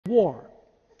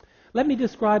Let me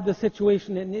describe the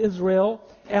situation in Israel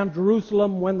and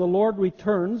Jerusalem when the Lord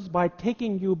returns by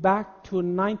taking you back to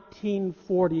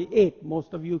 1948.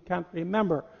 Most of you can't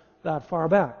remember that far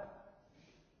back.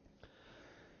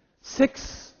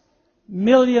 6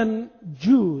 million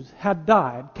Jews had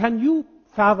died. Can you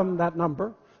fathom that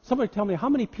number? Somebody tell me, how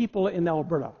many people in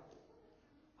Alberta?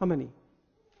 How many?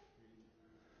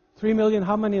 3 million.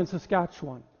 How many in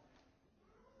Saskatchewan?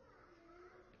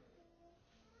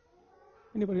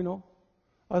 Anybody know?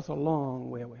 Oh, that's a long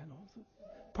way away. No.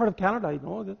 Part of Canada, you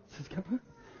know.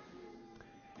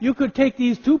 You could take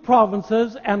these two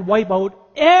provinces and wipe out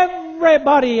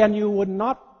everybody, and you would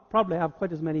not probably have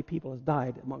quite as many people as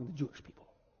died among the Jewish people.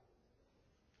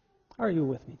 Are you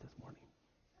with me this morning?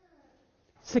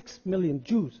 6 million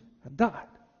Jews had died.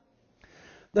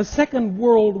 The Second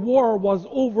World War was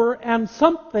over, and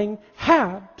something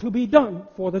had to be done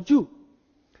for the Jew.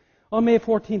 On May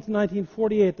 14th,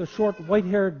 1948, the short,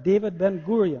 white-haired David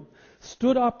Ben-Gurion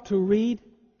stood up to read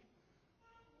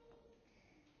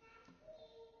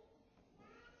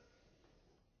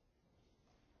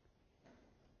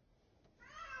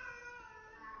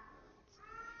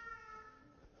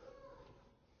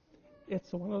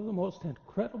It's one of the most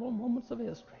incredible moments of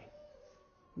history.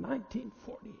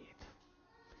 1948,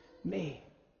 May.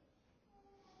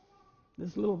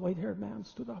 This little white-haired man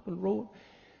stood up and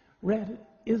read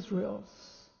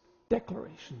Israel's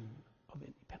Declaration of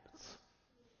Independence.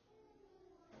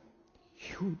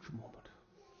 Huge moment.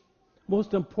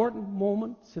 Most important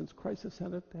moment since Christ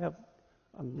ascended to heaven,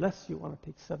 unless you want to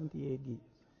take 70 AD.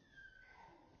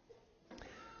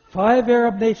 5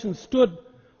 Arab nations stood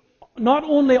not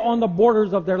only on the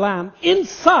borders of their land,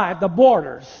 inside the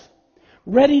borders,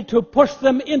 ready to push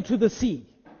them into the sea.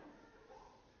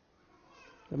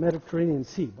 The Mediterranean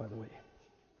Sea, by the way.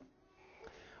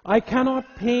 I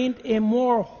cannot paint a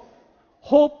more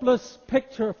hopeless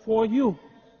picture for you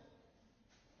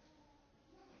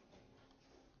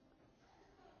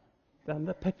than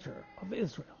the picture of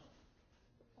Israel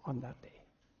on that day.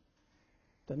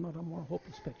 There's not a more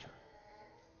hopeless picture.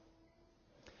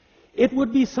 It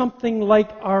would be something like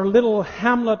our little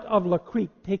hamlet of La Creek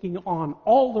taking on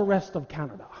all the rest of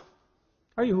Canada.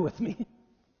 Are you with me?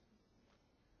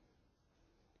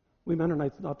 We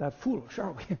Mennonites are not that foolish,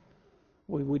 are we?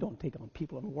 We don't take on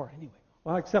people in war anyway.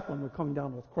 Well, except when we're coming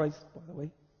down with Christ, by the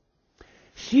way.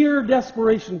 Sheer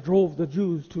desperation drove the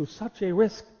Jews to such a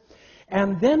risk.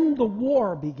 And then the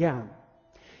war began.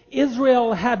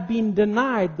 Israel had been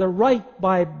denied the right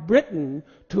by Britain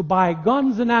to buy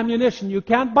guns and ammunition. You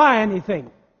can't buy anything.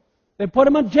 They put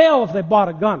them in jail if they bought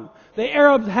a gun. The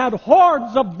Arabs had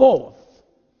hordes of both.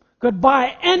 Could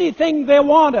buy anything they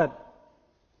wanted.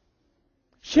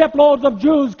 Shiploads of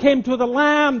Jews came to the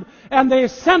land and they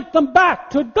sent them back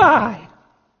to die.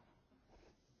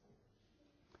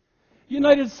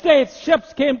 United States,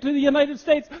 ships came to the United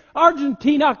States,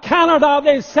 Argentina, Canada,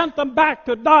 they sent them back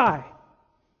to die.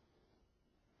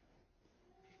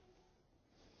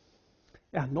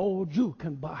 And no Jew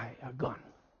can buy a gun.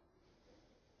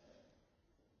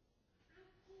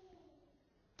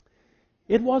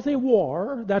 It was a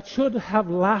war that should have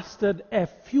lasted a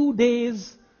few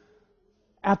days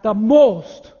at the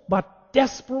most, but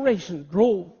desperation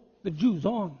drove the Jews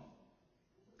on.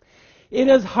 It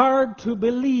is hard to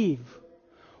believe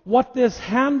what this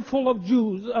handful of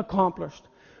Jews accomplished,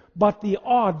 but the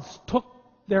odds took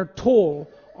their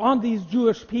toll on these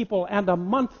Jewish people, and a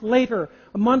month later,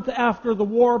 a month after the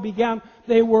war began,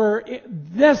 they were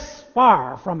this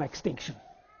far from extinction.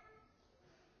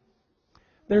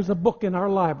 There's a book in our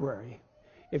library.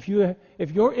 If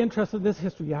you're interested in this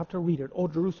history, you have to read it. Oh,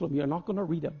 Jerusalem, you're not going to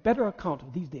read a better account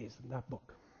of these days than that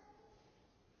book.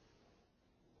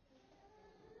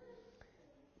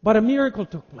 But a miracle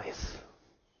took place.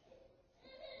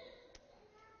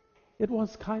 It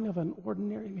was kind of an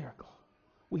ordinary miracle.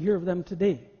 We hear of them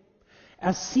today. A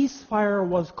ceasefire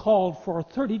was called for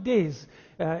 30 days.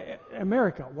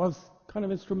 America was kind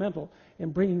of instrumental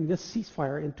in bringing this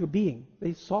ceasefire into being.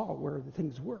 They saw where the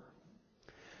things were.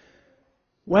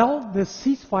 Well, the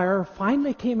ceasefire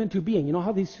finally came into being. You know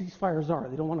how these ceasefires are.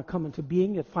 They don't want to come into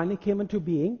being. It finally came into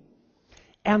being.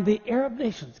 And the Arab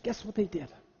nations, guess what they did?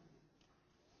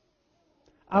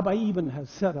 Abba Ibn has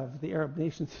said of the Arab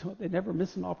nations, they never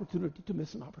miss an opportunity to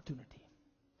miss an opportunity.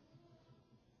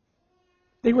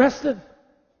 They rested.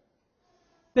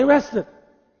 They rested.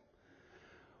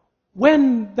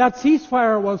 When that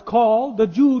ceasefire was called, the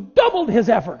Jew doubled his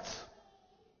efforts.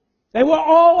 They were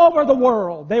all over the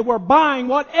world. They were buying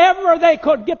whatever they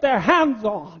could get their hands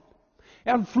on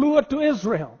and flew it to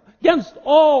Israel against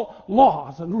all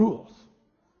laws and rules.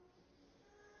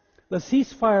 The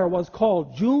ceasefire was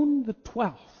called June the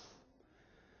 12th,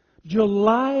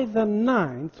 July the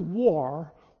 9th,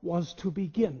 war was to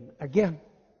begin again.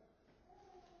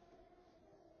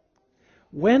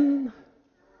 When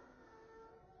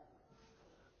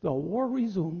the war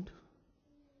resumed,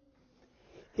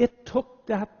 it took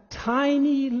that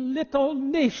tiny little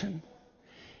nation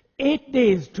 8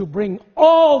 days to bring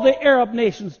all the Arab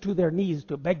nations to their knees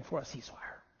to beg for a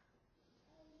ceasefire.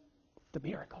 The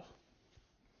miracle.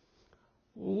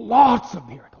 Lots of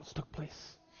miracles took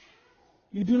place.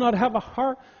 You do not have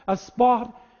a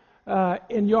spot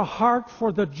in your heart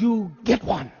for the Jew, get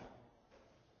one.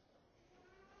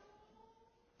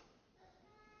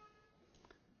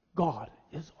 God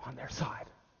is on their side.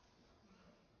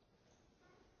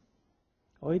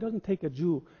 Oh, he doesn't take a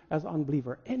Jew as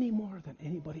unbeliever any more than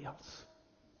anybody else.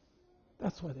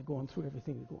 That's why they're going through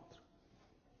everything they're going through.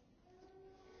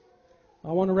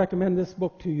 I want to recommend this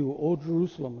book to you, O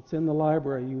Jerusalem. It's in the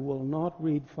library. You will not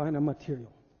read finer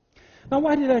material. Now,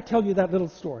 why did I tell you that little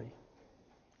story?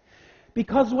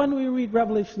 Because when we read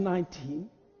Revelation 19,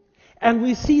 and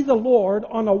we see the Lord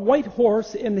on a white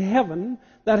horse in heaven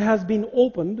that has been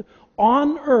opened,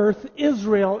 on earth,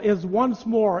 Israel is once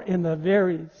more in the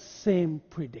very same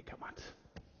predicament.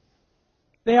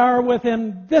 They are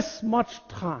within this much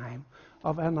time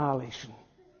of annihilation.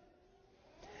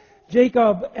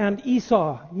 Jacob and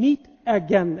Esau meet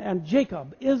again, and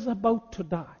Jacob is about to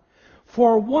die.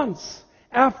 For once,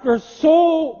 after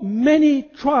so many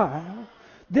trials,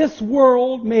 this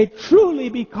world may truly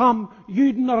become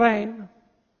Judenrein.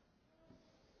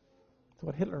 That's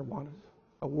what Hitler wanted.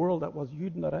 A world that was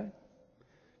Judenrein,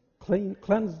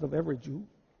 cleansed of every Jew.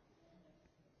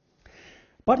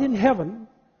 But in heaven,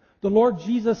 the Lord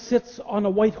Jesus sits on a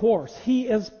white horse. He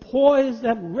is poised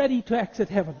and ready to exit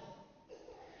heaven.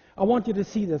 I want you to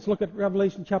see this. Look at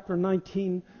Revelation chapter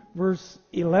 19, verse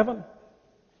 11.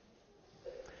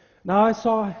 Now I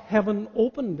saw heaven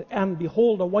opened, and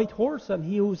behold, a white horse, and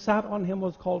he who sat on him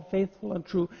was called Faithful and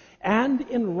True, and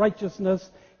in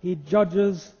righteousness he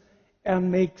judges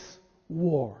and makes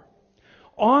war.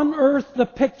 On earth, the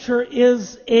picture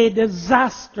is a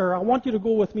disaster. I want you to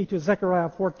go with me to Zechariah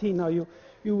 14. Now,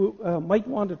 you might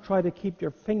want to try to keep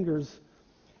your fingers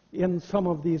in some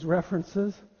of these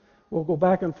references. We'll go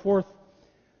back and forth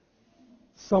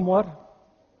somewhat.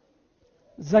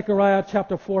 Zechariah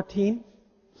chapter 14.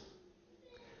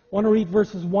 I want to read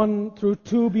verses 1 through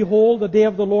 2. Behold, the day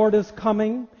of the Lord is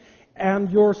coming, and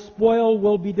your spoil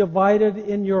will be divided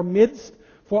in your midst.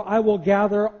 For I will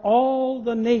gather all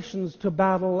the nations to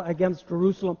battle against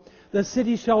Jerusalem. The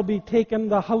city shall be taken,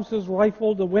 the houses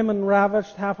rifled, the women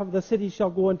ravished. Half of the city shall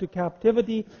go into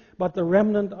captivity, but the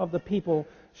remnant of the people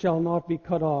shall not be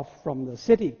cut off from the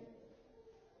city.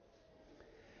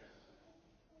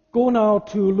 Go now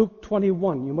to Luke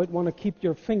 21. You might want to keep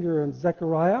your finger in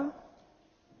Zechariah.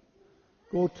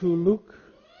 Go to Luke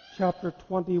chapter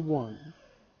 21.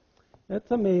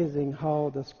 It's amazing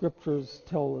how the scriptures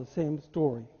tell the same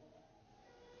story.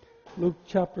 Luke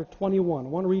chapter 21. I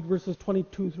want to read verses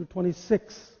 22 through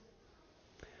 26.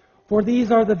 For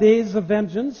these are the days of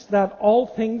vengeance, that all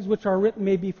things which are written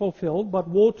may be fulfilled. But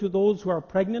woe to those who are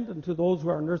pregnant and to those who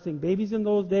are nursing babies in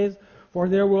those days. For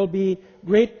there will be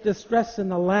great distress in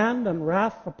the land and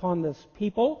wrath upon this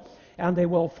people. And they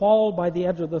will fall by the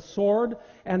edge of the sword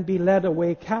and be led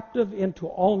away captive into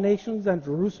all nations. And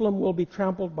Jerusalem will be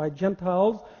trampled by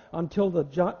Gentiles until the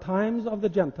times of the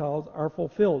Gentiles are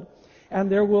fulfilled. And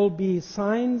there will be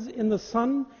signs in the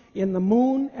sun, in the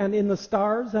moon, and in the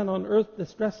stars, and on earth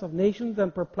distress of nations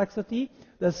and perplexity,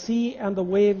 the sea and the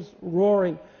waves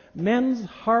roaring, men's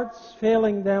hearts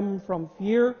failing them from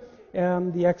fear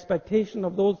and the expectation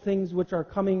of those things which are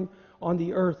coming on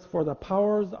the earth, for the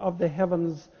powers of the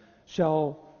heavens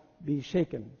shall be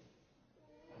shaken.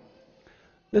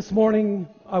 This morning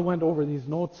I went over these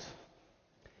notes,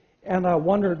 and I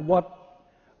wondered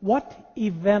what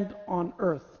event on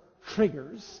earth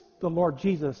triggers the Lord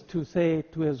Jesus to say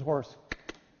to his horse,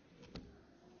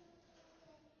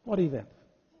 what event?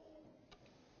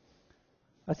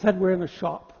 I said we're in a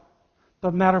shop.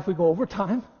 Doesn't matter if we go over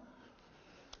time.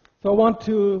 So I want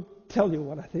to tell you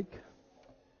what I think.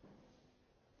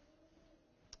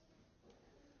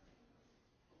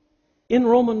 In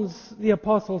Romans, the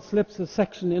apostle slips a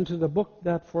section into the book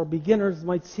that for beginners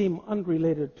might seem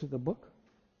unrelated to the book.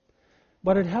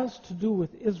 But it has to do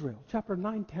with Israel, chapter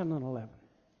 9, 10, and 11.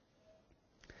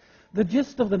 The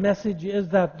gist of the message is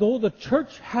that though the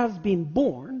church has been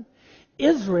born,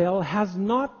 Israel has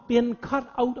not been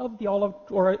cut out of the olive,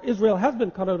 or Israel has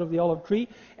been cut out of the olive tree,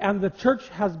 and the church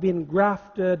has been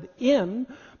grafted in.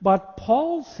 But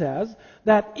Paul says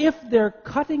that if their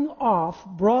cutting off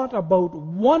brought about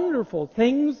wonderful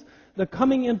things, the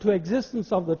coming into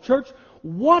existence of the church,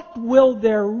 what will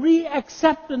their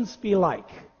reacceptance be like?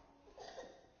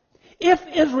 If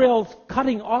Israel's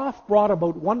cutting off brought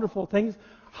about wonderful things,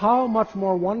 how much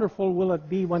more wonderful will it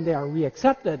be when they are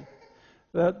reaccepted?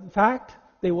 The fact,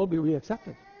 they will be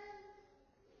reaccepted.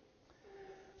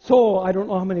 So, I don't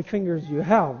know how many fingers you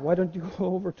have. Why don't you go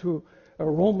over to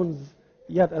Romans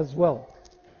yet as well?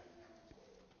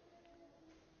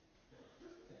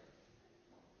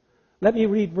 Let me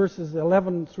read verses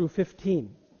 11 through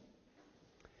 15.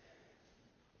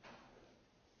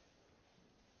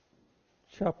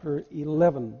 Chapter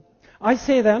 11. I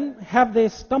say then, have they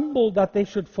stumbled that they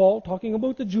should fall? Talking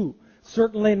about the Jew.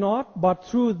 Certainly not, but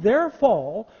through their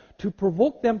fall, to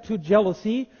provoke them to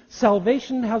jealousy,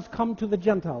 salvation has come to the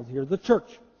Gentiles, here, the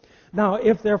church. Now,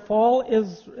 if their fall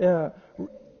is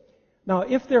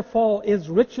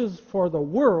riches for the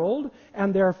world,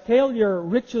 and their failure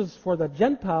riches for the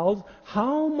Gentiles,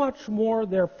 how much more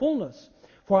their fullness?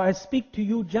 For I speak to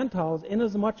you Gentiles,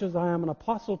 inasmuch as I am an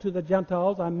apostle to the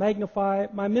Gentiles, I magnify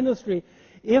my ministry,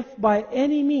 if by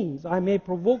any means I may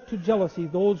provoke to jealousy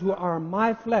those who are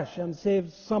my flesh, and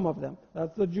save some of them.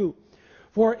 That's the Jew.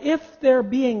 For if their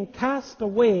being cast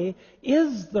away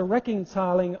is the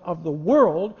reconciling of the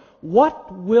world,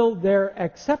 what will their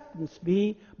acceptance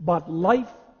be but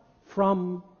life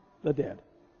from the dead?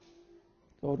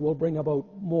 So it will bring about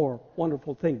more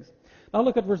wonderful things. Now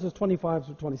look at verses 25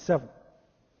 to 27.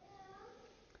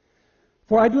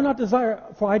 For I do not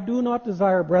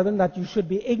desire, brethren, that you should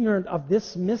be ignorant of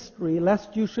this mystery,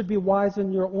 lest you should be wise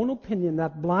in your own opinion,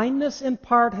 that blindness in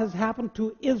part has happened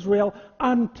to Israel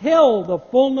until the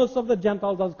fullness of the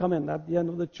Gentiles has come in, at the end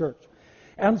of the church.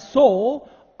 And so,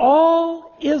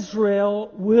 all Israel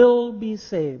will be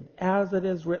saved, as it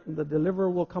is written, the deliverer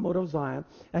will come out of Zion,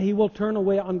 and he will turn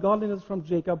away ungodliness from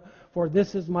Jacob, for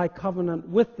this is my covenant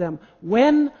with them,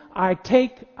 when I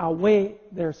take away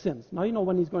their sins. Now you know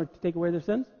when he's going to take away their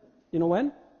sins? You know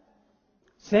when?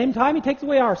 Same time he takes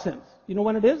away our sins. You know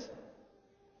when it is?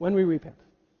 When we repent.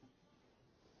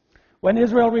 When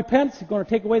Israel repents, he's going to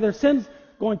take away their sins,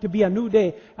 going to be a new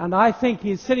day. And I think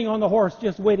he's sitting on the horse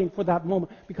just waiting for that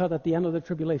moment, because at the end of the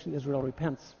tribulation, Israel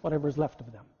repents, whatever is left of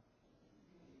them.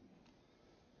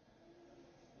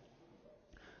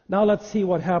 Now let's see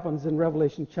what happens in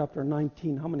Revelation chapter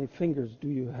 19. How many fingers do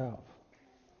you have?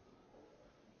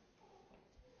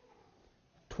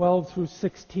 12 through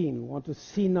 16. We want to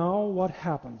see now what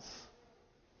happens.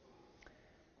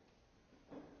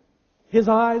 His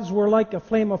eyes were like a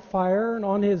flame of fire, and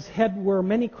on his head were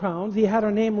many crowns. He had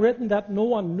a name written that no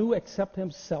one knew except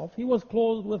himself. He was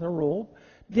clothed with a robe,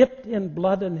 dipped in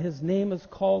blood, and his name is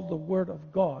called the Word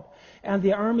of God. And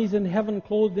the armies in heaven,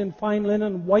 clothed in fine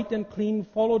linen, white and clean,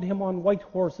 followed him on white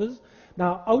horses.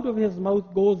 Now out of his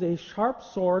mouth goes a sharp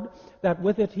sword, that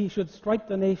with it he should strike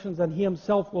the nations, and he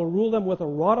himself will rule them with a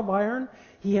rod of iron.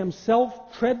 He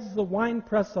himself treads the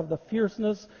winepress of the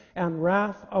fierceness and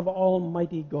wrath of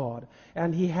Almighty God.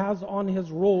 And he has on his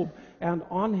robe and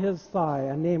on his thigh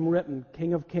a name written,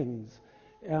 King of Kings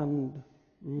and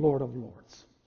Lord of Lords.